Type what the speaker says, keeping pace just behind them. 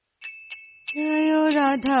जयो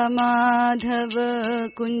राधा माधव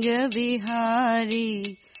कुंज बिहारी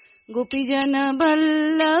गोपीजन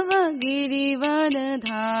बल्लभ गिरिवर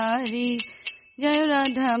धारी। जय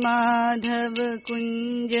राधा माधव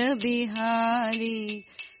कुंज बिहारी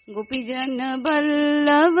गोपीजन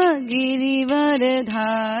बल्लभ गिरिवर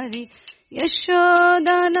धारी।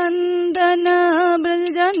 यशोदानंदन ब्रज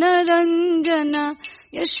जन रंजन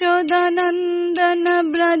यशोदानंदन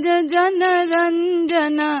ब्रज जन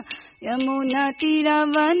रंजन यमुना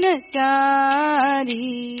तीरवनचारी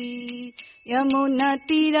यमुना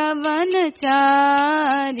तीरवनचारी।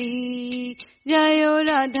 जयो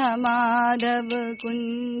राधा माधव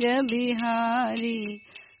कुंज बिहारी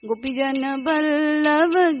गोपीजन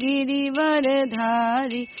बल्लभ गिरिवर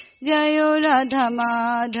धारी। जयो राधा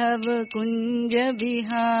माधव कुंज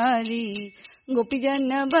बिहारी गोपीजन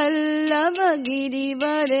बल्लभ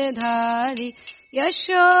गिरिवर धारी।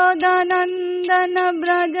 यशोदानंदन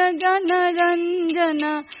ब्रज जन रंजन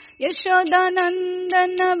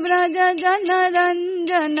यशोदानंदन ब्रज जन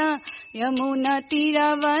रंजन यमुना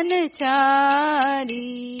तीरवनचारी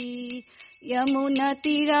यमुना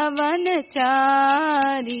तीरवनचारी।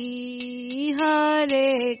 हरे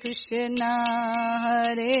कृष्णा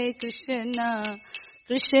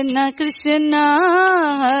कृष्ण कृष्ण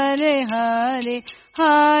हरे हरे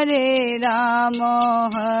हरे राम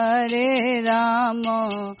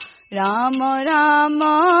राम राम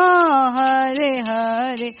हरे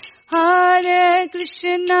हरे हरे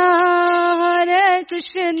कृष्ण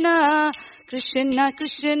कृष्ण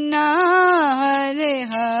कृष्ण हरे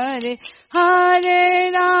हरे हरे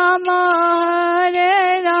राम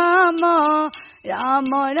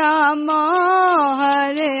राम राम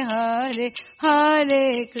हरे हरे हरे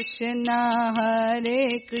कृष्ण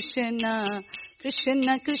कृष्ण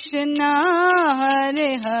कृष्ण हरे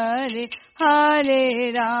हरे हरे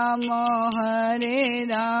राम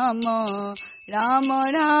राम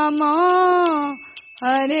राम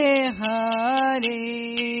हरे हरे।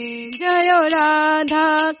 जयो राधा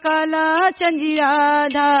काला चंजी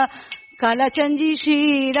राधा काला चंजी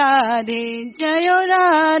श्री राधे। जयो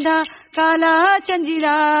राधा काला चंजी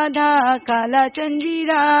राधा काला चंजी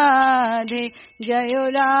राधे। जयो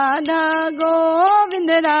राधा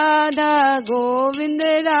गोविंद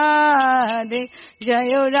राधे।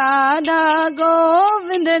 जयो राधा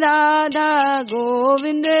गोविंद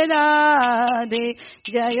राधे।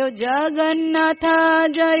 जयो जगन्नाथ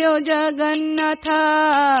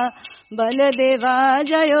बलदेवा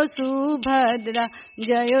जयो सुभद्रा।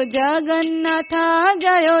 जयो जगन्नाथ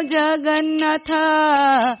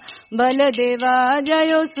बलदेवा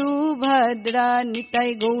जयो सुभद्रा। निताय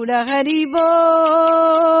गौर हरि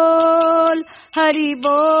बोल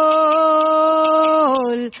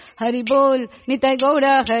हरि बोल निताय गौर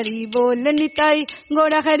हरि बोल निताय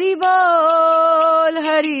गौर हरि बोल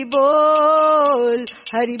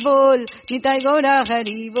हरि बोल निताय गौर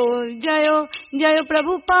हरि बोल। जयो जयो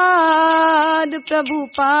प्रभुपाद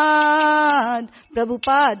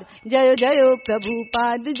जयो जयो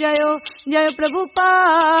प्रभुपाद जयो जयो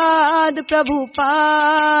प्रभुपाद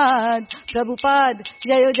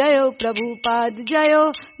जयो जयो प्रभुपाद जयो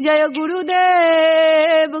जयो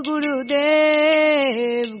गुरुदेव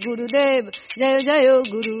जयो जयो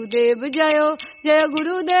गुरुदेव जयो जयो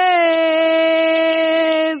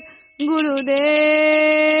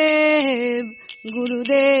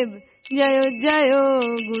गुरुदेव जयो जयो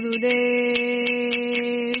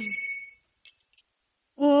गुरुदेव।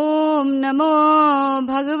 ओम नमो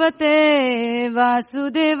भगवते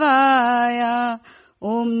वासुदेवाय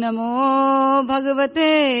ओम नमो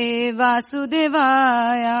भगवते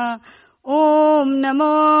वासुदेवाय ओम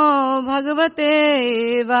नमो भगवते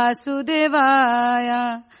वासुदेवाय।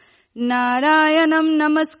 नारायणं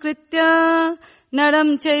नमस्कृत्य नरं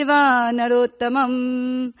चैव नरोत्तमं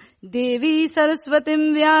देवी सरस्वतीं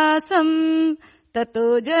व्यासं ततो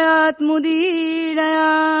जयात्मुदीरयात्।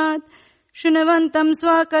 शृण्वन्तं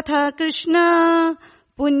स्वकथा कृष्ण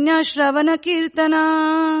पुण्यश्रवण कीर्तना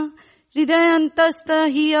हृदयन्तस्त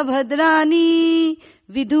हि अभद्राणि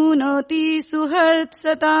विधुनोति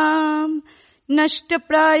सुहृत्सताम्।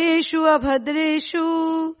 नष्टप्रायेषु अभद्रेषु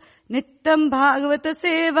नित्यं भागवत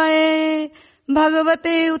सेवये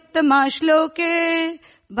भगवते उत्तमाश्लोके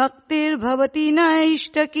भक्तिर्भवति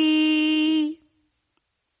नैष्टकी।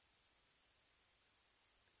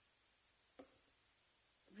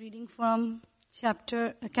 Reading from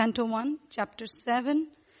Canto 1, Chapter 7,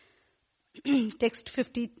 Text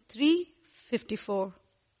 53-54.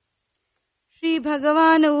 Shri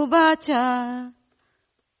Bhagavan Uvacha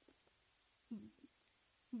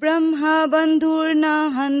Brahma Bandhurna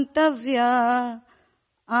Hantavya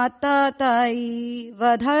Atatai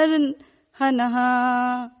Vadharhanaha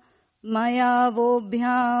maya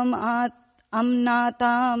vobhyam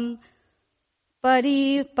amnatam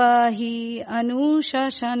paripahi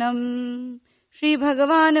anushashanam. Shri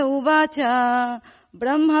Bhagavan uvacha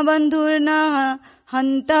brahmabandhurna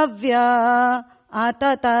hantavya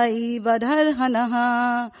atatai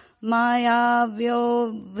vadharhanaha maya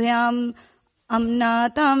vyobhyam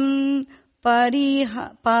amnatam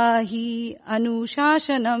paripahi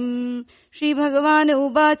anushashanam. Shri Bhagavan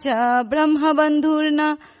uvacha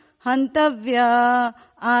brahmabandhurna hantavya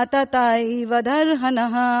atatai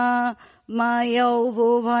vadharhanaha maya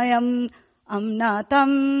vyobhyam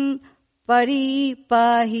amnatam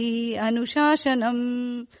paripahi anushashanam.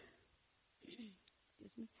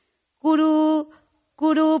 Kuru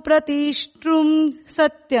pratishtum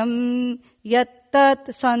satyam yattat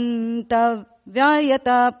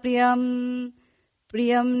santavyayata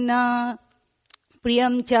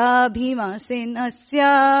priyam cha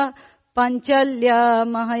bhimasenasya panchalya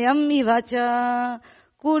mahayam ivacha.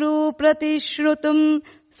 Kuru pratishrutum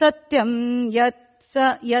satyam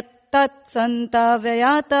yattat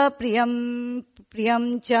santavyayata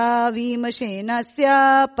priyam cha vimasenasya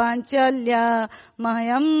panchalya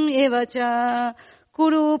mahayam evacha.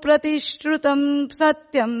 Kuru pratishrutam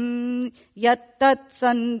satyam yattat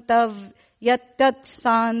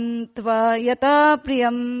santvayata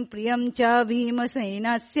priyam cha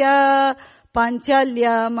vimasenasya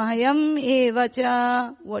panchalya mahayam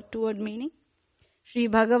evacha. What word meaning? Shri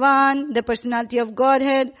Bhagavan, the personality of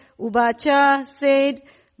Godhead, Uvacha, said,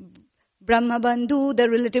 Brahmabandhu, the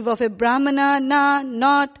relative of a Brahmana,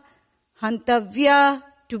 not Hantavya,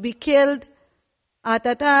 to be killed,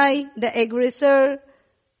 Atatai, the aggressor,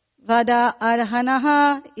 Vada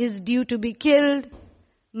Arhanaha, is due to be killed,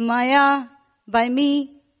 Maya, by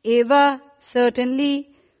me, Eva,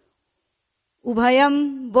 certainly,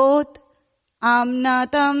 Ubhayam, both,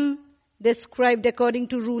 Amnatam, described according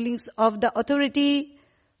to rulings of the authority,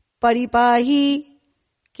 Paripahi,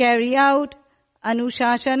 carry out,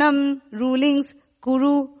 Anushashanam, rulings,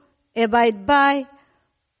 Kuru, abide by,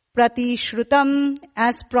 Pratishrutam,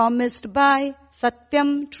 as promised by,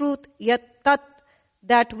 Satyam, truth, Yattat,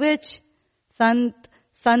 that which,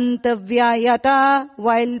 Santavyayata,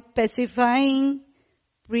 while pacifying,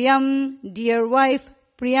 Priyam, dear wife,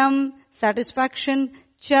 Priyam, satisfaction,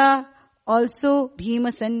 Cha, also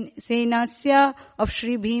Bhima Senasya, of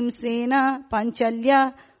Shri Bhimsena,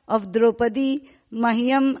 Panchalya, of Draupadi,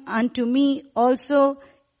 Mahyam, unto me also,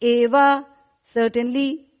 Eva,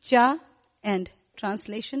 certainly, Cha, and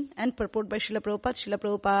translation and purport by Srila Prabhupada. Srila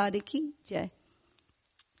Prabhupada ki jai.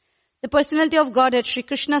 The personality of Godhead, Shri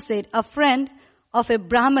Krishna said, a friend of a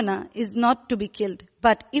Brahmana is not to be killed,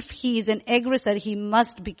 but if he is an aggressor, he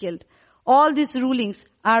must be killed. All these rulings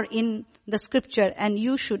are in the scripture and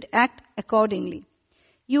you should act accordingly.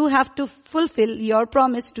 You have to fulfill your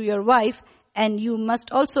promise to your wife and you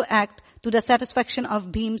must also act to the satisfaction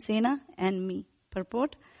of Bhimsena and me.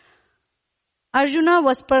 Purport. Arjuna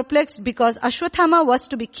was perplexed because Ashwathama was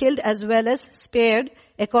to be killed as well as spared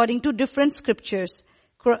according to different scriptures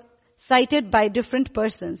cited by different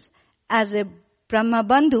persons. As a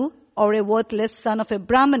Brahmabandhu or a worthless son of a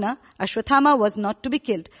Brahmana, Ashwathama was not to be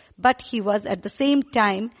killed, but he was at the same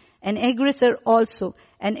time an aggressor also.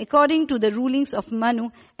 And according to the rulings of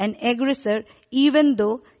Manu, an aggressor, even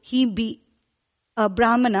though he be a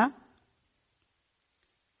Brahmana,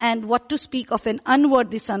 and what to speak of an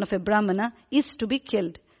unworthy son of a Brahmana, is to be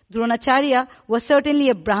killed. Dronacharya was certainly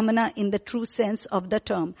a Brahmana in the true sense of the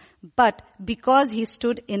term, but because he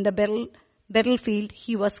stood in the battlefield,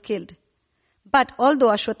 he was killed. But although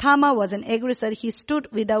Ashwathama was an aggressor, he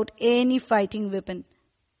stood without any fighting weapons.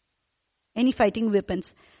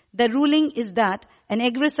 The ruling is that an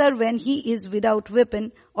aggressor, when he is without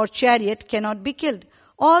weapon or chariot, cannot be killed.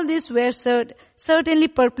 All these were certainly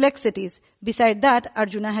perplexities. Beside that,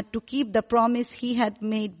 Arjuna had to keep the promise he had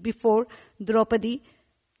made before Draupadi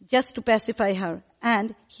just to pacify her.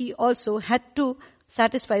 And he also had to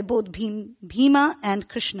satisfy both Bhima and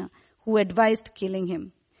Krishna, who advised killing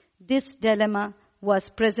him. This dilemma was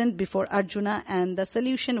present before Arjuna and the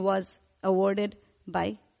solution was awarded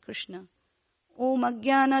by Krishna. Om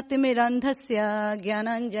Ajnana Timirandhasya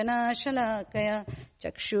Jnananjana Shalakaya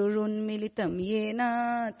Chakshurunmilitam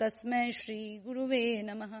Yena Tasmai Shri Guruve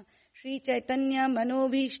Namaha. Shri Chaitanya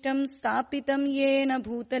Manobhishtam Stapitam Yena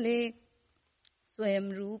Bhutale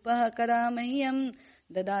Swayam Rupaha Karamahyam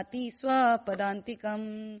dadati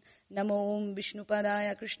swapadantikam. Namo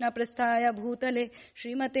Vishnupadaya Krishna Prasthaya Bhutale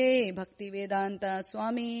Srimate Bhaktivedanta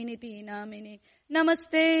Swami Niti Namine.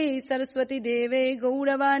 Namaste Saraswati Deve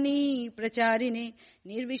Gauravani Pracharine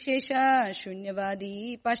Nirvishesha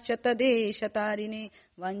Shunyavadi Paschatade Shatarine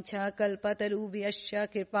Vancha Kalpatarubhyascha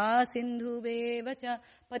Kripa Sindhuve Vacha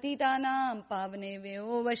Patitanam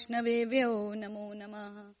Pavnevyo Vaishnavevyo Namo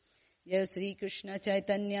Namaha. Jai Sri Krishna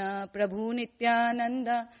Chaitanya Prabhu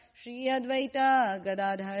Nityananda Shri Advaita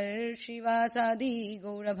Gadadhar Shivasadi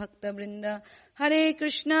Gaura Bhakta Vrinda. Hare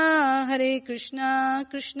Krishna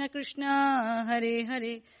Krishna Krishna Hare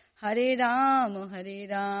Hare, Hare Ram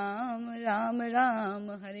Ram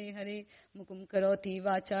Ram Hare Hare. Mukum karoti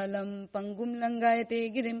vachalam pangum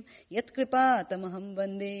langayate girim yat kripa tamaham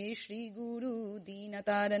vande Shri Guru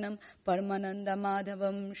Dinataranam Paramananda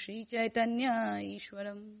Madhavam Shri Chaitanya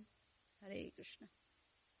Ishwaram. Hare Krishna.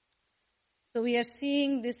 So we are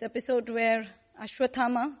seeing this episode where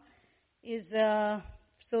Ashwathama is,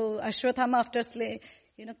 Ashwathama after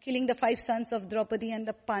killing the 5 sons of Draupadi and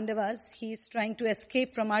the Pandavas, he is trying to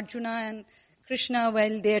escape from Arjuna and Krishna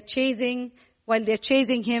while they are chasing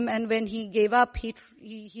him, and when he gave up,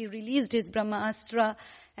 he released his Brahmastra,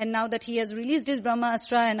 and now that he has released his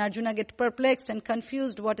Brahmastra and Arjuna gets perplexed and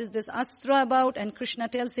confused, what is this Astra about? And Krishna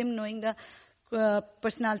tells him, knowing the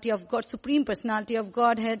personality of God, supreme personality of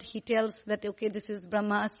Godhead, he tells that, okay, this is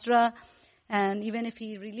Brahmastra, and even if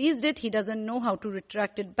he released it, he doesn't know how to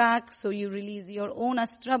retract it back, so you release your own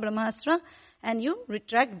Astra, Brahmastra, and you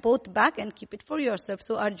retract both back and keep it for yourself.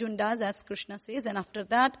 So Arjun does as Krishna says, and after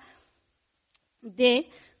that, they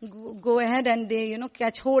go ahead and they,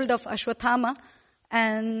 catch hold of Ashwathama,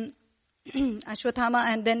 and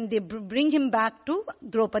and then they bring him back to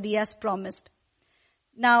Draupadi as promised.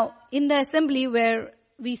 Now, in the assembly where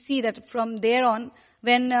we see that from there on,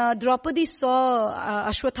 when Draupadi saw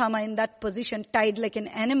Ashwathama in that position, tied like an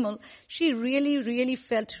animal, she really, really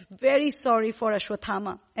felt very sorry for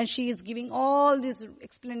Ashwathama. And she is giving all these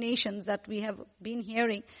explanations that we have been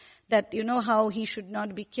hearing, that how he should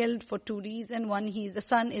not be killed for 2 reasons. One, the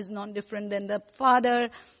son is not different than the father.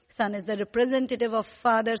 Son is the representative of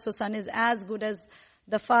father, so son is as good as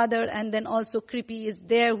the father, and then also Kripi is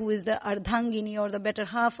there, who is the Ardhangini or the better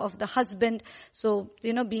half of the husband. So,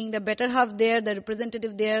 being the better half there, the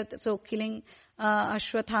representative there, so killing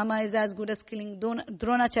Ashwathama is as good as killing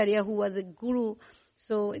Dronacharya, who was a guru.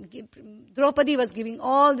 So Draupadi was giving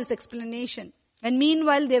all this explanation. And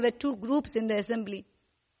meanwhile, there were 2 groups in the assembly.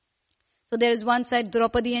 So there is one side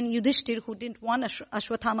Draupadi and Yudhishthir, who didn't want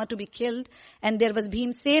Ashwathama to be killed, and there was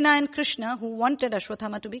Bhimsena and Krishna, who wanted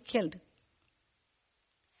Ashwathama to be killed.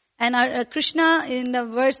 And Krishna, in the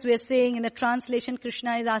verse we are saying, in the translation,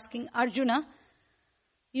 Krishna is asking Arjuna,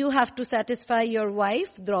 you have to satisfy your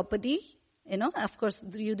wife, Draupadi, of course,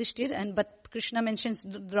 Yudhishthir, but Krishna mentions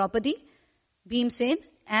Draupadi, Bhimsen,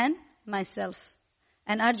 and myself.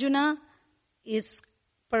 And Arjuna is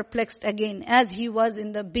perplexed again, as he was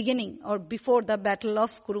in the beginning or before the battle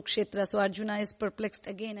of Kurukshetra. So Arjuna is perplexed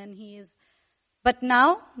again, and but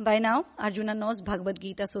by now, Arjuna knows Bhagavad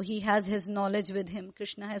Gita, so he has his knowledge with him.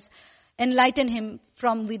 Krishna has enlightened him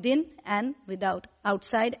from within and without,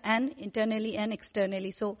 outside and internally and externally.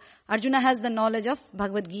 So Arjuna has the knowledge of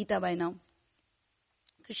Bhagavad Gita by now.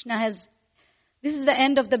 This is the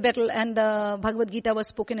end of the battle, and the Bhagavad Gita was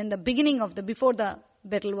spoken in the beginning before the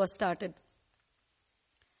battle was started.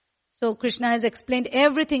 So Krishna has explained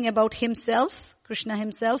everything about himself, Krishna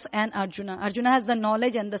himself, and Arjuna. Arjuna has the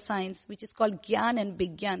knowledge and the science, which is called Gyan and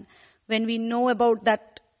Vigyan. When we know about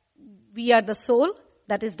that we are the soul,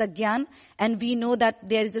 that is the Gyan, and we know that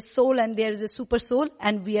there is a soul and there is a super soul,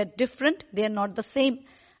 and we are different, they are not the same.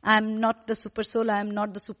 I am not the super soul, I am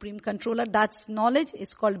not the supreme controller. That's knowledge,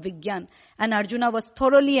 is called Vigyan. And Arjuna was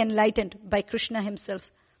thoroughly enlightened by Krishna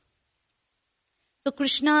himself. So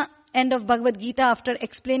Krishna, end of Bhagavad Gita, after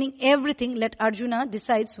explaining everything, let Arjuna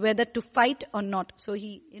decides whether to fight or not. So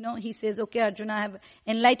he says, okay, Arjuna, I have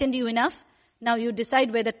enlightened you enough. Now you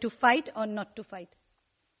decide whether to fight or not to fight.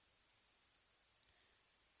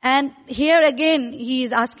 And here again, he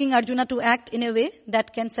is asking Arjuna to act in a way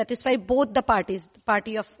that can satisfy both the parties. The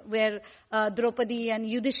party of where Draupadi and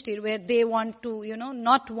Yudhishthir, where they want to,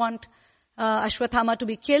 not want Ashwathama to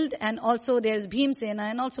be killed, and also there's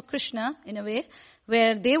Bhimsena and also Krishna in a way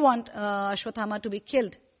where they want Ashwathama to be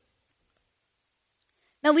killed.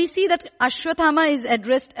 Now we see that Ashwathama is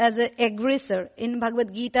addressed as an aggressor. In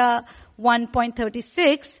Bhagavad Gita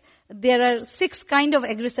 1.36, there are 6 kind of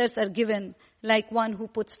aggressors are given, like one who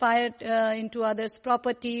puts fire into others'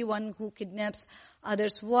 property, one who kidnaps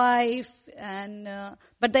other's wife, and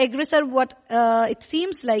but the aggressor, what it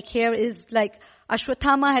seems like here is like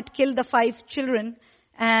Ashwatthama had killed the 5 children,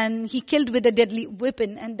 and he killed with a deadly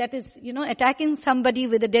weapon, and that is, attacking somebody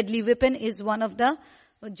with a deadly weapon is one of the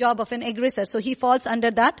job of an aggressor. So he falls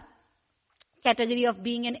under that category of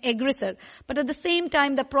being an aggressor. But at the same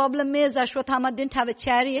time, the problem is Ashwatthama didn't have a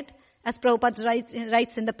chariot. As Prabhupada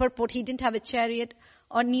writes in the purport, he didn't have a chariot,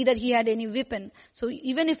 or neither he had any weapon. So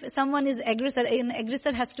even if someone is aggressor, an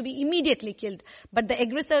aggressor has to be immediately killed. But the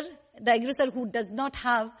aggressor who does not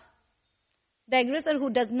have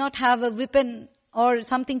a weapon or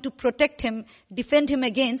something to protect him, defend him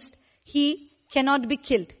against, he cannot be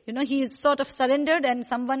killed. He is sort of surrendered, and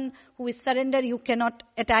someone who is surrendered, you cannot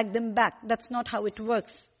attack them back. That's not how it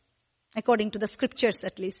works, according to the scriptures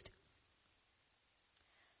at least.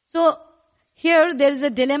 So here there is a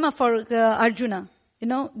dilemma for Arjuna.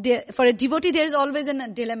 For a devotee there is always a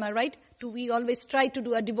dilemma, right? We always try to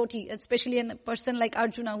do a devotee, especially a person like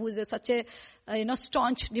Arjuna, who is such a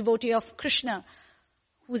staunch devotee of Krishna,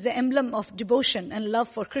 who is the emblem of devotion and love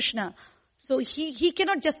for Krishna. So he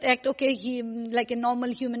cannot just act, he like a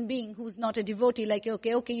normal human being who's not a devotee, like,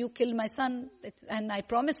 okay, you killed my son, and I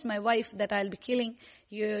promised my wife that I'll be killing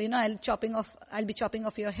you, I'll be chopping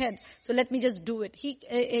off your head. So let me just do it.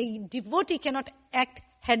 A devotee cannot act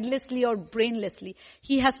headlessly or brainlessly.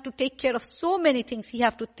 He has to take care of so many things. He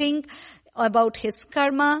has to think about his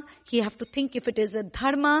karma. He has to think if it is a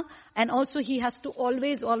dharma. And also he has to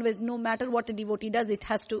always, no matter what a devotee does, it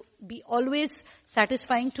has to be always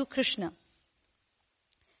satisfying to Krishna.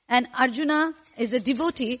 And Arjuna is a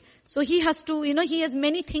devotee, so he has to, he has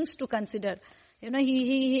many things to consider.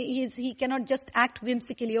 He cannot just act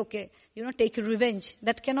whimsically, take revenge.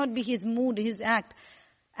 That cannot be his mood, his act.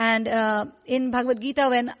 And in Bhagavad Gita,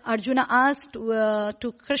 when Arjuna asked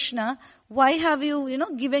to Krishna, why have you,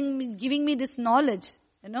 giving me this knowledge?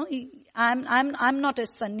 I'm not a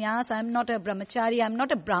sannyas, I'm not a brahmachari, I'm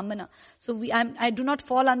not a brahmana. So I do not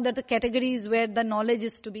fall under the categories where the knowledge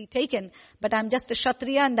is to be taken. But I'm just a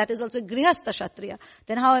kshatriya, and that is also a grihastha kshatriya.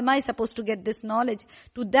 Then how am I supposed to get this knowledge?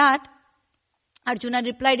 To that, Arjuna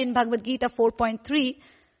replied in Bhagavad Gita 4.3,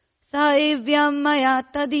 Saevyam maya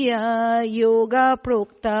tadiya yoga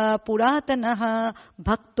prokta puratanaha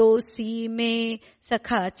bhaktosi me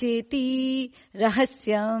sakha cheti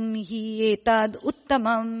rahasyam hi etad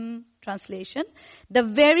uttamam. Translation: the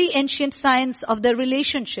very ancient science of the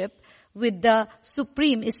relationship with the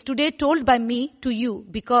Supreme is today told by me to you,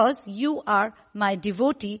 because you are my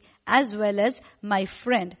devotee as well as my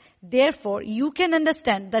friend. Therefore, you can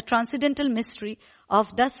understand the transcendental mystery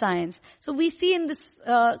of the science. So we see in this,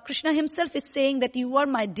 Krishna himself is saying that you are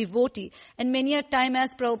my devotee. And many a time,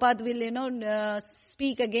 as Prabhupada will,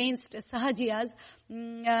 speak against Sahajiyas,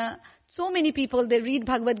 so many people, they read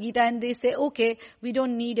Bhagavad Gita and they say, okay, we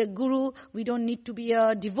don't need a guru, we don't need to be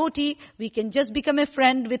a devotee, we can just become a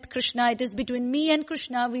friend with Krishna. It is between me and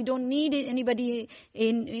Krishna. We don't need anybody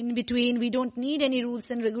in between. We don't need any rules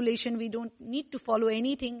and regulation. We don't need to follow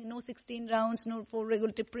anything. No 16 rounds, no 4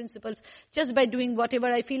 regulative principles. Just by doing whatever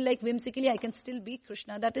I feel like whimsically, I can still be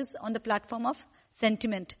Krishna. That is on the platform of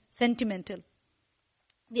sentimental.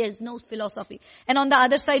 There is no philosophy. And on the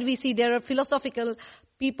other side, we see there are philosophical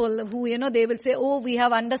people who, they will say, we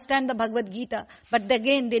have understand the Bhagavad Gita. But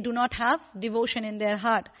again, they do not have devotion in their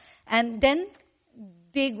heart. And then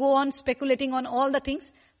they go on speculating on all the things,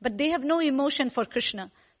 but they have no emotion for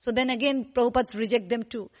Krishna. So then again, Prabhupada reject them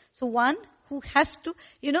too. So one who has to,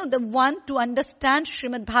 the one to understand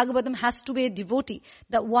Srimad Bhagavatam has to be a devotee.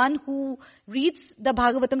 The one who reads the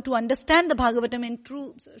Bhagavatam to understand the Bhagavatam in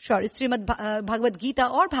Srimad Bhagavad Gita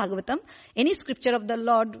or Bhagavatam, any scripture of the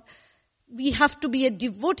Lord, we have to be a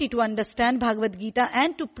devotee to understand Bhagavad Gita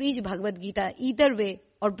and to preach Bhagavad Gita. Either way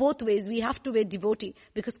or both ways, we have to be a devotee.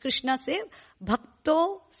 Because Krishna said,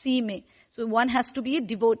 Bhakto Sime. So one has to be a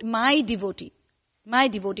devotee, my devotee. My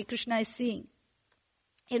devotee, Krishna is saying.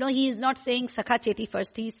 He is not saying Sakha Cheti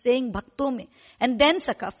first. He is saying Bhakto me. And then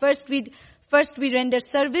Sakha. First we render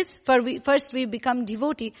service. First we become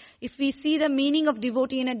devotee. If we see the meaning of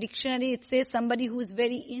devotee in a dictionary, it says somebody who is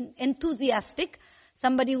very enthusiastic.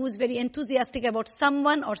 Somebody who is very enthusiastic about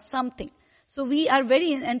someone or something. So we are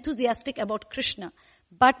very enthusiastic about Krishna.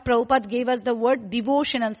 But Prabhupada gave us the word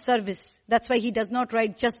devotional service. That's why he does not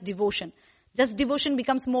write just devotion. Just devotion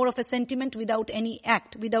becomes more of a sentiment without any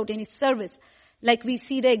act, without any service. Like we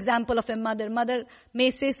see the example of a mother. Mother may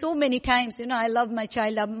say so many times, I love my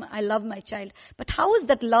child, I love my child. But how is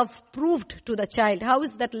that love proved to the child? How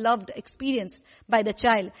is that love experienced by the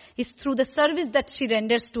child? It's through the service that she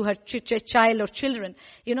renders to her child or children.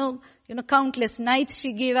 Countless nights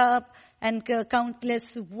she gave up and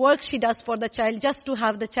countless work she does for the child just to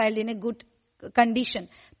have the child in a good condition,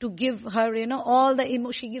 to give her, all the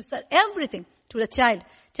emotion. She gives her everything to the child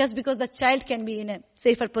just because the child can be in a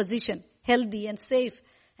safer position, healthy and safe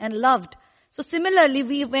and loved. So similarly,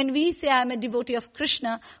 when we say I am a devotee of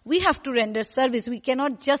Krishna, we have to render service. We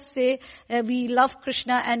cannot just say we love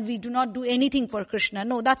Krishna and we do not do anything for Krishna.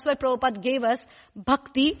 No, that's why Prabhupada gave us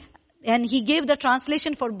bhakti, and he gave the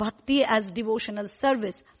translation for bhakti as devotional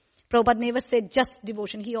service. Prabhupada never said just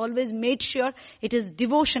devotion. He always made sure it is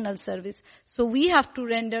devotional service. So we have to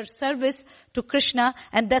render service to Krishna,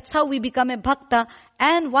 and that's how we become a bhakta.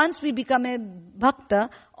 And once we become a bhakta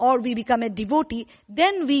or we become a devotee,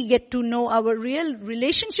 then we get to know our real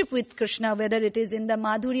relationship with Krishna, whether it is in the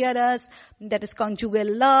Madhurya Ras, that is conjugal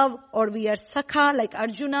love, or we are Sakha like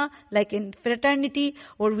Arjuna, like in fraternity,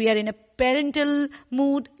 or we are in a parental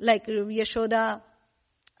mood like Yashoda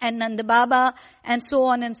and Nanda Baba, and so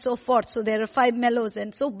on and so forth. So there are 5 mellows.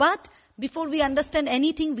 And so, but before we understand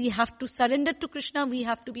anything, we have to surrender to Krishna. We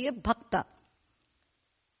have to be a bhakta.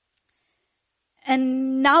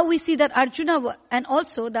 And now we see that Arjuna, and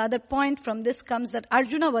also the other point from this comes that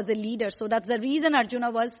Arjuna was a leader. So that's the reason Arjuna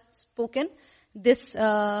was spoken this,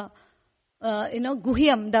 Guhyam,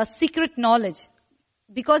 the secret knowledge,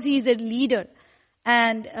 because he is a leader.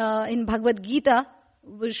 And in Bhagavad Gita,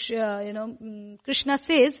 which, Krishna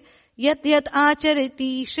says, Yat yat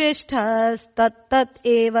achariti shreshthas tat tat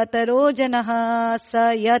eva taro janaha sa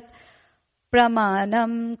yat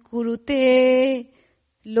pramanam kurute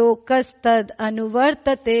lokastad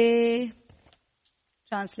anuvartate.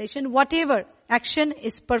 Translation: whatever action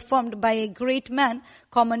is performed by a great man,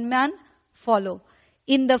 common man follow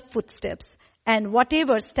in the footsteps. And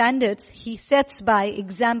whatever standards he sets by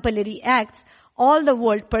exemplary acts, all the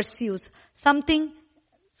world pursues.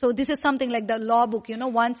 So this is something like the law book,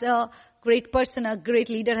 once a great person, a great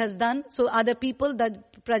leader has done, so other people, the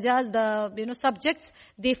prajas, the, subjects,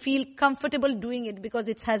 they feel comfortable doing it because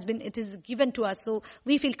it is given to us. So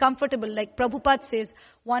we feel comfortable. Like Prabhupada says,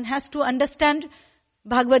 one has to understand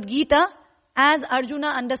Bhagavad Gita as Arjuna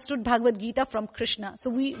understood Bhagavad Gita from Krishna. So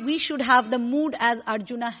we should have the mood as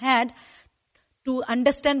Arjuna had to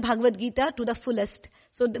understand Bhagavad Gita to the fullest.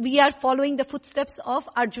 So we are following the footsteps of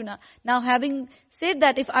Arjuna. Now having said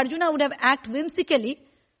that, if Arjuna would have acted whimsically,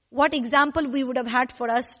 what example we would have had for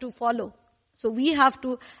us to follow? So we have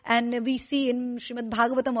to, and we see in Srimad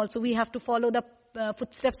Bhagavatam also, we have to follow the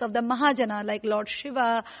footsteps of the Mahajana, like Lord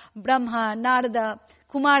Shiva, Brahma, Narada,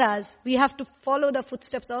 Kumaras. We have to follow the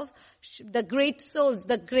footsteps of the great souls,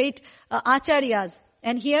 the great Acharyas.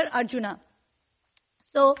 And here Arjuna.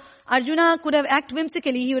 So Arjuna could have acted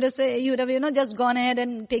whimsically. He would have just gone ahead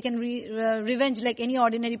and taken revenge like any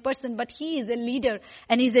ordinary person. But he is a leader,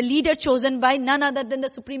 and he is a leader chosen by none other than the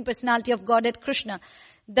Supreme Personality of Godhead Krishna,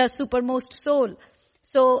 the supermost soul.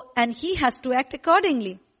 So, and he has to act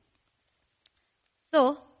accordingly.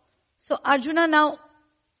 So Arjuna now,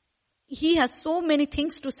 he has so many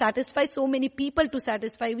things to satisfy, so many people to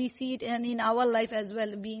satisfy. We see it in our life as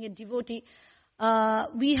well, being a devotee.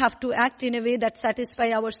 We have to act in a way that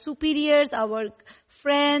satisfy our superiors, our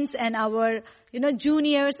friends, and our,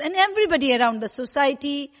 juniors, and everybody around the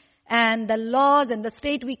society and the laws and the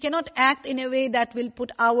state. We cannot act in a way that will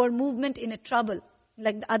put our movement in a trouble.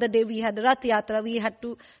 Like the other day we had Rath Yatra,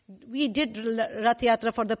 we did Rath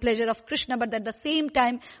Yatra for the pleasure of Krishna, but at the same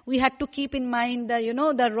time we had to keep in mind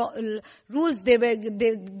the rules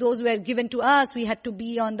those were given to us. We had to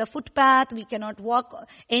be on the footpath, we cannot walk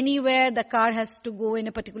anywhere, the car has to go in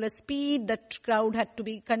a particular speed, the crowd had to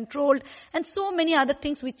be controlled, and so many other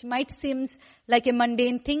things which might seem like a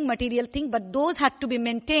mundane thing, material thing, but those had to be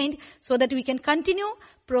maintained so that we can continue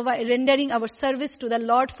rendering our service to the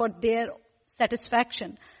Lord for their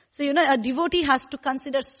satisfaction. So, a devotee has to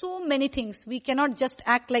consider so many things. We cannot just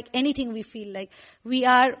act like anything we feel like. We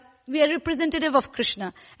are representative of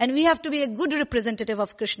Krishna, and we have to be a good representative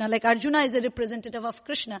of Krishna. Like Arjuna is a representative of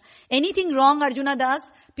Krishna. Anything wrong Arjuna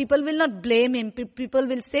does, people will not blame him. People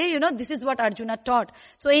will say, this is what Arjuna taught.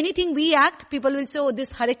 So anything we act, people will say, oh,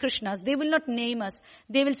 this Hare Krishnas. They will not name us.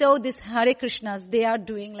 They will say, oh, this Hare Krishnas. They are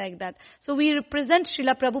doing like that. So we represent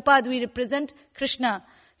Srila Prabhupada. We represent Krishna.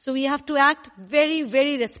 So we have to act very,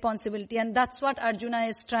 very responsibility, and that's what Arjuna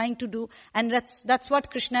is trying to do, and that's what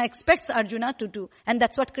Krishna expects Arjuna to do, and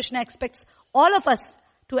that's what Krishna expects all of us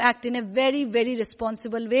to act in a very, very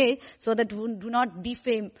responsible way, so that we do not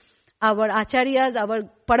defame our acharyas, our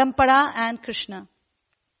parampara, and Krishna.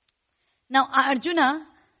 Now Arjuna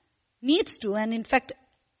needs to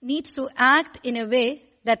act in a way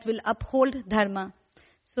that will uphold dharma.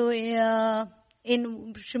 So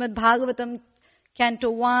in Srimad Bhagavatam, Canto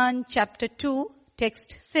 1, Chapter 2,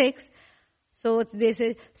 Text 6, So they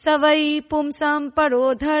say, Savai pumsam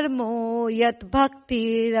paro dharmo yat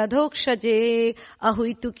bhakti radhokshaje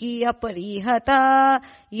ahuituki aparihata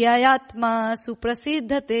yayatma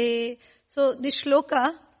suprasiddhate. So this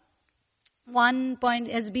shloka,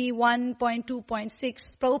 SB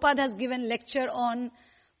 1.2.6, Prabhupada has given lecture on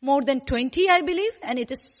more than 20, I believe, and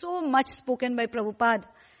it is so much spoken by Prabhupada.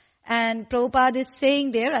 And Prabhupada is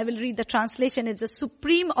saying there, I will read the translation, it's a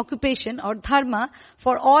supreme occupation or dharma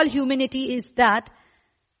for all humanity is that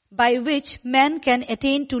by which man can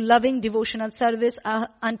attain to loving devotional service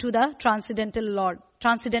unto the transcendental Lord.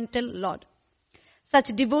 Such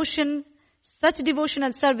devotional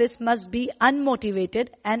service must be unmotivated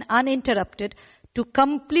and uninterrupted to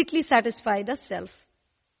completely satisfy the self.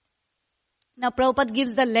 Now Prabhupada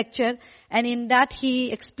gives the lecture and in that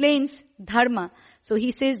he explains dharma. So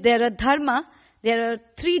he says there are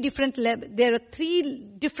three different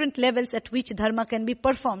levels at which dharma can be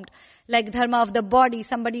performed. Like dharma of the body,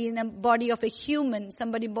 somebody in a body of a human,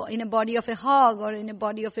 somebody in a body of a hog or in a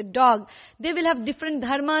body of a dog. They will have different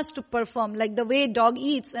dharmas to perform, like the way dog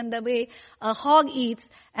eats and the way a hog eats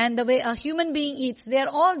and the way a human being eats. They are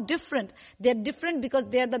all different. They are different because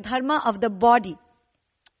they are the dharma of the body.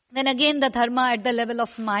 Then again the dharma at the level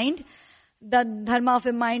of mind. The dharma of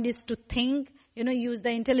a mind is to think, use the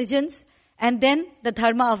intelligence. And then the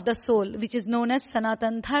dharma of the soul, which is known as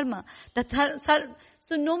Sanatan Dharma.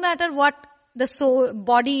 So no matter what the soul,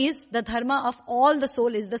 body is, the dharma of all the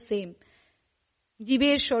soul is the same.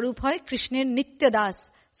 Jiber Swarup hoy Krishner Nitya Das.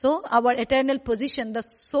 So our eternal position, the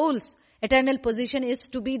soul's eternal position is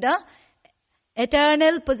to be the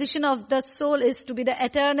eternal position of the soul is to be the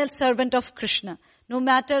eternal servant of Krishna. No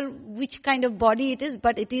matter which kind of body it is,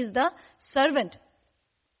 but it is the servant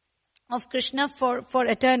of Krishna for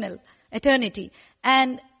eternity.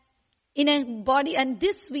 And in a body, and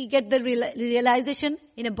this we get the realization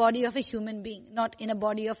in a body of a human being, not in a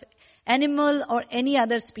body of animal or any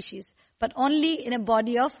other species, but only in a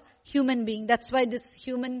body of human being. That's why this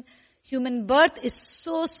human birth is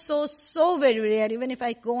so very rare. Even if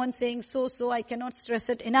I go on saying so, I cannot stress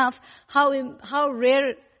it enough, how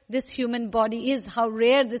rare this human body is, how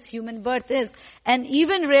rare this human birth is. And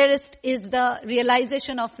even rarest is the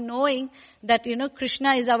realization of knowing that,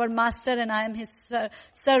 Krishna is our master and I am his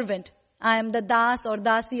servant. I am the das or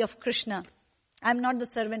dasi of Krishna. I am not the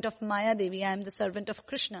servant of Maya Devi. I am the servant of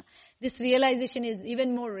Krishna. This realization is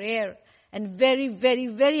even more rare and very, very,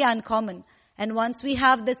 very uncommon. And once we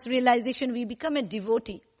have this realization, we become a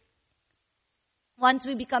devotee. Once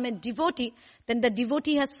we become a devotee, then the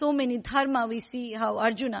devotee has so many dharma. We see how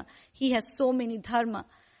Arjuna, he has so many dharma.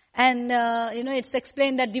 And, it's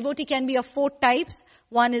explained that devotee can be of 4 types.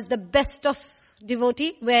 One is the best of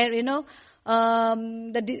devotee, where, or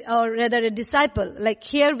rather a disciple. Like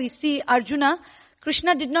here we see Arjuna,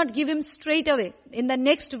 Krishna did not give him straight away. In the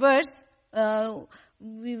next verse,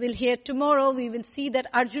 we will hear tomorrow, we will see that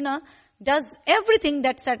Arjuna does everything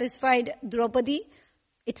that satisfied Draupadi.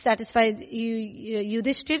 It satisfies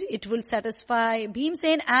Yudhishthir, it will satisfy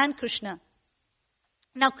Bhimsen and Krishna.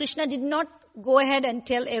 Now Krishna did not go ahead and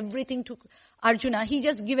tell everything to Arjuna. He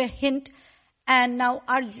just gave a hint, and now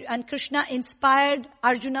Krishna inspired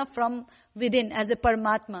Arjuna from within as a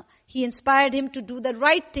Paramatma. He inspired him to do the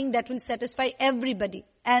right thing that will satisfy everybody,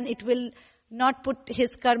 and it will not put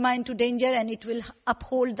his karma into danger, and it will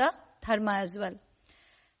uphold the dharma as well.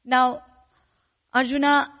 Now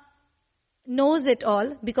Arjuna knows it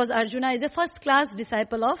all because Arjuna is a first-class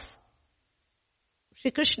disciple of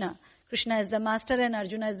Shri Krishna. Krishna is the master and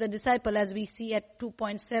Arjuna is the disciple, as we see at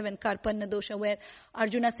 2.7 Karpanna Dosha, where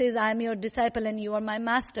Arjuna says, I am your disciple and you are my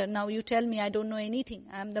master. Now you tell me I don't know anything.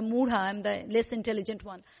 I am the mudha, I am the less intelligent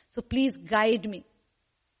one. So please guide me.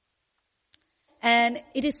 And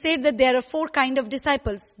it is said that there are 4 kinds of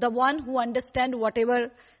disciples. The one who understand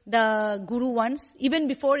whatever the guru wants. Even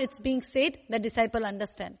before it's being said, the disciple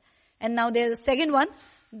understand. And now there's a second one.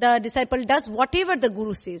 The disciple does whatever the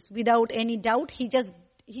guru says without any doubt. He does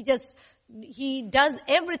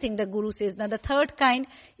everything the guru says. Now the third kind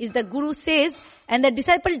is the guru says and the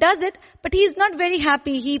disciple does it, but he is not very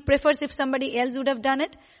happy. He prefers if somebody else would have done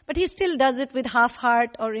it, but he still does it with half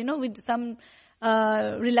heart or, with some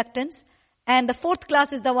reluctance. And the fourth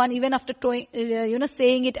class is the one, even after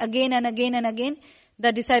saying it again and again and again,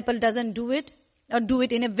 the disciple doesn't do it or do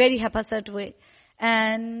it in a very haphazard way.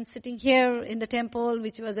 And sitting here in the temple,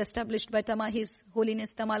 which was established by His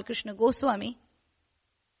Holiness Tamal Krishna Goswami,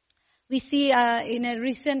 we see in a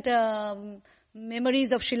recent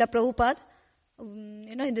memories of Srila Prabhupada,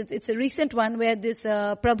 it's a recent one where this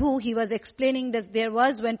Prabhu, he was explaining that there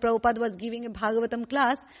was when Prabhupada was giving a Bhagavatam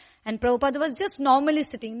class, and Prabhupada was just normally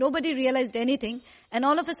sitting. Nobody realized anything. And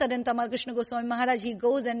all of a sudden, Tamal Krishna Goswami Maharaj, he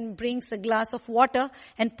goes and brings a glass of water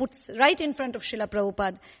and puts right in front of Srila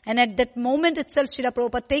Prabhupada. And at that moment itself, Srila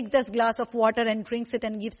Prabhupada takes this glass of water and drinks it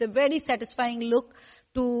and gives a very satisfying look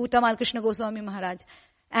to Tamal Krishna Goswami Maharaj.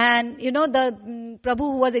 And, the Prabhu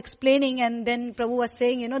who was explaining, and then Prabhu was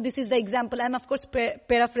saying, this is the example. I'm of course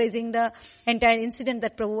paraphrasing the entire incident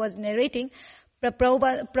that Prabhu was narrating.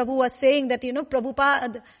 Prabhu was saying that,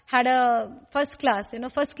 Prabhupada had a first class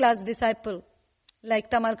disciple, like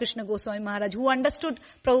Tamal Krishna Goswami Maharaj, who understood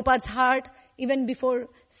Prabhupada's heart even before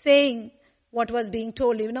saying what was being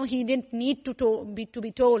told. He didn't need to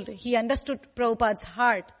be told. He understood Prabhupada's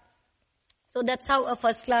heart. So that's how a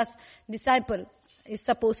first class disciple is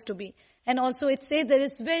supposed to be. And also it says that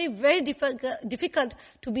it's very, very difficult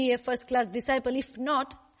to be a first class disciple. If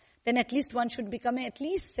not, then at least one should become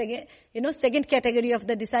second category of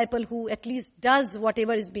the disciple who at least does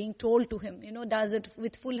whatever is being told to him, does it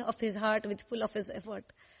with full of his heart, with full of his effort.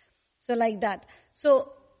 So like that.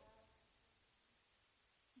 So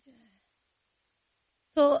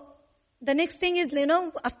the next thing is,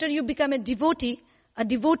 after you become a devotee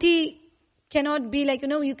cannot be like,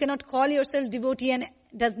 you cannot call yourself devotee and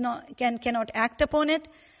cannot act upon it.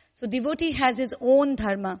 So devotee has his own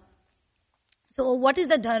dharma. So what is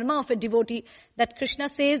the dharma of a devotee? That Krishna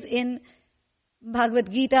says in Bhagavad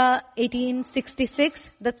Gita 18:66,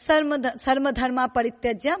 that sarma dharma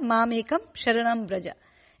parityajya mamekam sharanam braja.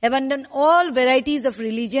 Abandon all varieties of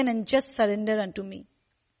religion and just surrender unto me.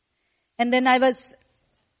 And then I was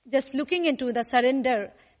just looking into the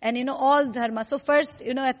surrender and all dharma. So first,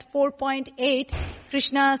 at 4.8,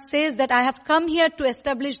 Krishna says that I have come here to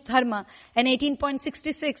establish dharma. And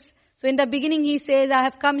 18.66, so in the beginning he says, I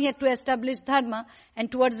have come here to establish dharma.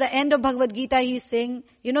 And towards the end of Bhagavad Gita, he is saying,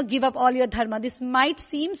 give up all your dharma. This might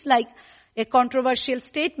seems like a controversial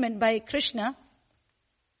statement by Krishna.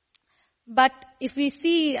 But if we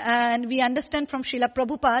see and we understand from Srila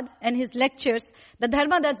Prabhupada and his lectures, the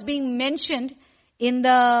dharma that's being mentioned in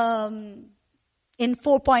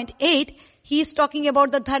 4.8, he is talking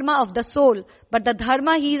about the dharma of the soul. But the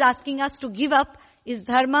dharma he is asking us to give up is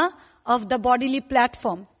dharma of the bodily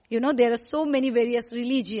platform. There are so many various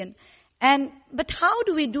religion. But how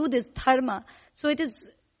do we do this dharma? So it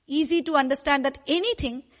is easy to understand that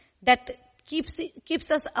anything that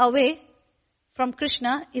keeps us away from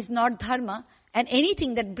Krishna is not dharma. And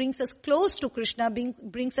anything that brings us close to Krishna,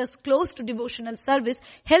 brings us close to devotional service,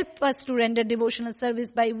 help us to render devotional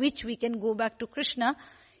service by which we can go back to Krishna,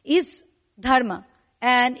 is dharma.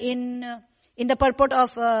 And in the purport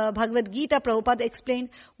of Bhagavad Gita, Prabhupada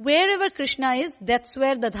explained, wherever Krishna is, that's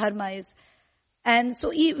where the dharma is. And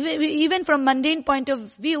so even from mundane point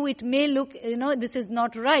of view, it may look, this is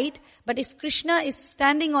not right. But if Krishna is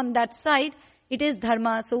standing on that side, it is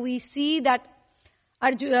dharma. So we see that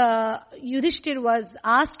Yudhishthir was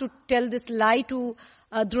asked to tell this lie to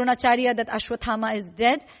Dronacharya that Ashwathama is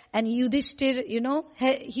dead. And Yudhishthir,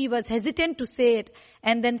 he was hesitant to say it.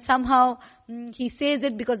 And then somehow he says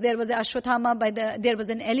it because there was there was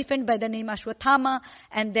an elephant by the name Ashwathama.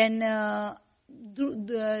 And then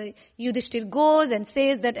Yudhishthir goes and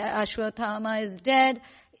says that Ashwathama is dead.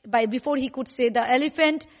 Before he could say the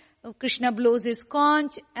elephant, Krishna blows his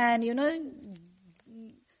conch and,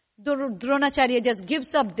 Dronacharya just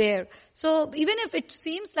gives up there. So even if it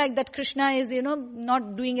seems like that Krishna is,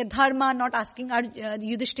 not doing a dharma, not asking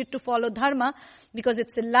Yudhishthir to follow dharma, because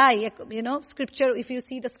it's a lie, scripture, if you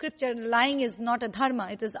see the scripture, lying is not a dharma,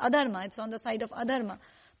 it is adharma, it's on the side of adharma.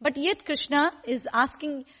 But yet Krishna is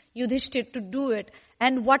asking Yudhishthir to do it.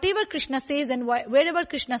 And whatever Krishna says and wherever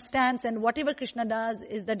Krishna stands and whatever Krishna does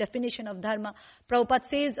is the definition of dharma. Prabhupada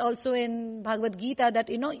says also in Bhagavad Gita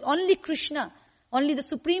that, only Krishna, only the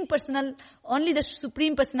Supreme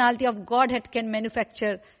Personality of Godhead can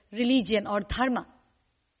manufacture religion or dharma.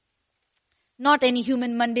 Not any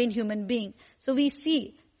mundane human being. So we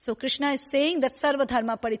see, so Krishna is saying that sarva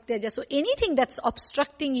dharma parityaja. So anything that's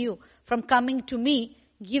obstructing you from coming to me,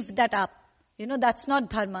 give that up. That's not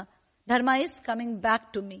dharma. Dharma is coming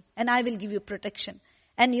back to me and I will give you protection.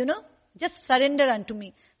 And just surrender unto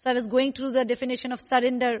me. So I was going through the definition of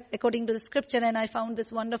surrender according to the scripture and I found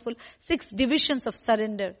this wonderful 6 divisions of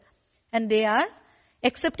surrender. And they are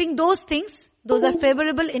accepting those things, those are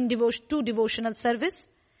favorable to devotional service,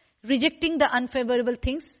 rejecting the unfavorable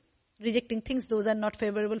things, rejecting things, those are not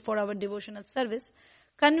favorable for our devotional service,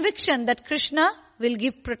 conviction that Krishna will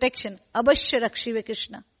give protection, abhashya rakshive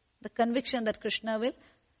Krishna, the conviction that Krishna will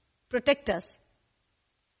protect us.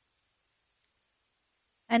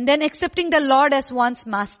 And then accepting the Lord as one's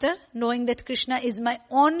master, knowing that Krishna is my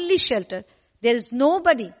only shelter. There is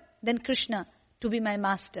nobody than Krishna to be my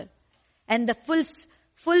master. And the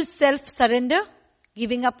full self-surrender,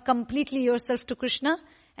 giving up completely yourself to Krishna.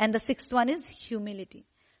 And the sixth one is humility.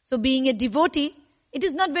 So being a devotee, it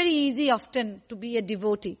is not very easy often to be a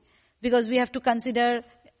devotee, because we have to consider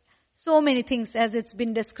so many things as it's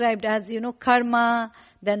been described as, karma,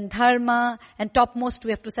 then dharma, and topmost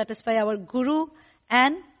we have to satisfy our guru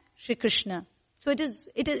and Shri Krishna. So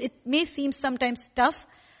it may seem sometimes tough,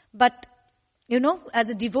 but as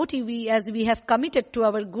a devotee, as we have committed to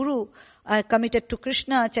our guru, committed to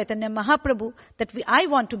Krishna, Chaitanya Mahaprabhu, that I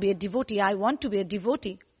want to be a devotee, I want to be a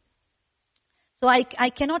devotee. So I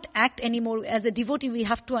cannot act anymore. As a devotee, we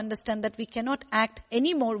have to understand that we cannot act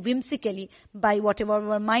anymore whimsically by whatever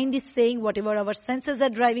our mind is saying, whatever our senses are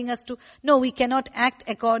driving us to. No, we cannot act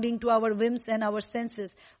according to our whims and our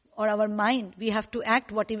senses or our mind. We have to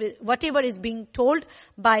act whatever is being told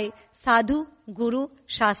by sadhu, guru,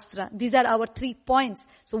 shastra. These are our 3 points.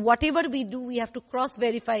 So whatever we do, we have to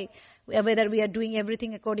cross-verify whether we are doing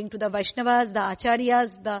everything according to the Vaishnavas, the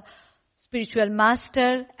Acharyas, the spiritual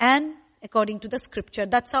master, and according to the scripture.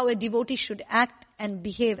 That's how a devotee should act and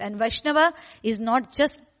behave. And Vaishnava is not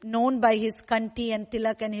just known by his kanti and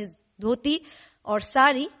tilak and his dhoti or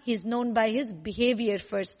sari. He is known by his behavior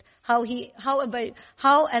first. How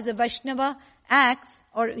as a Vaishnava acts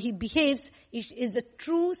or he behaves is a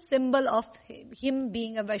true symbol of him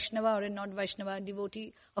being a Vaishnava or a not Vaishnava, a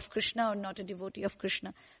devotee of Krishna or not a devotee of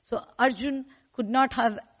Krishna. So Arjun could not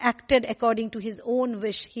have acted according to his own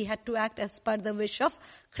wish. He had to act as per the wish of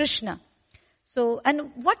Krishna. So,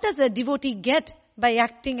 and what does a devotee get by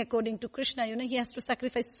acting according to Krishna? He has to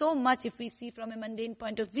sacrifice so much if we see from a mundane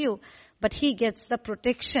point of view. But he gets the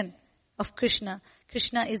protection of Krishna.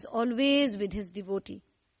 Krishna is always with his devotee.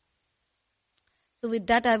 So with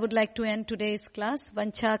that, I would like to end today's class.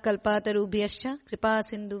 Vancha kalpatarubhyascha kripa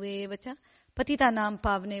sindhuvevacha patitanam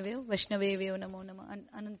pavneveyo vaishnaveyo namo nama.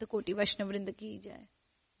 Ananta koti Vaishnavrinda ki jai.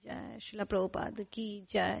 Jai Srila Prabhupada ki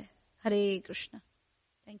jai. Hare Krishna.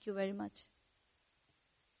 Thank you very much.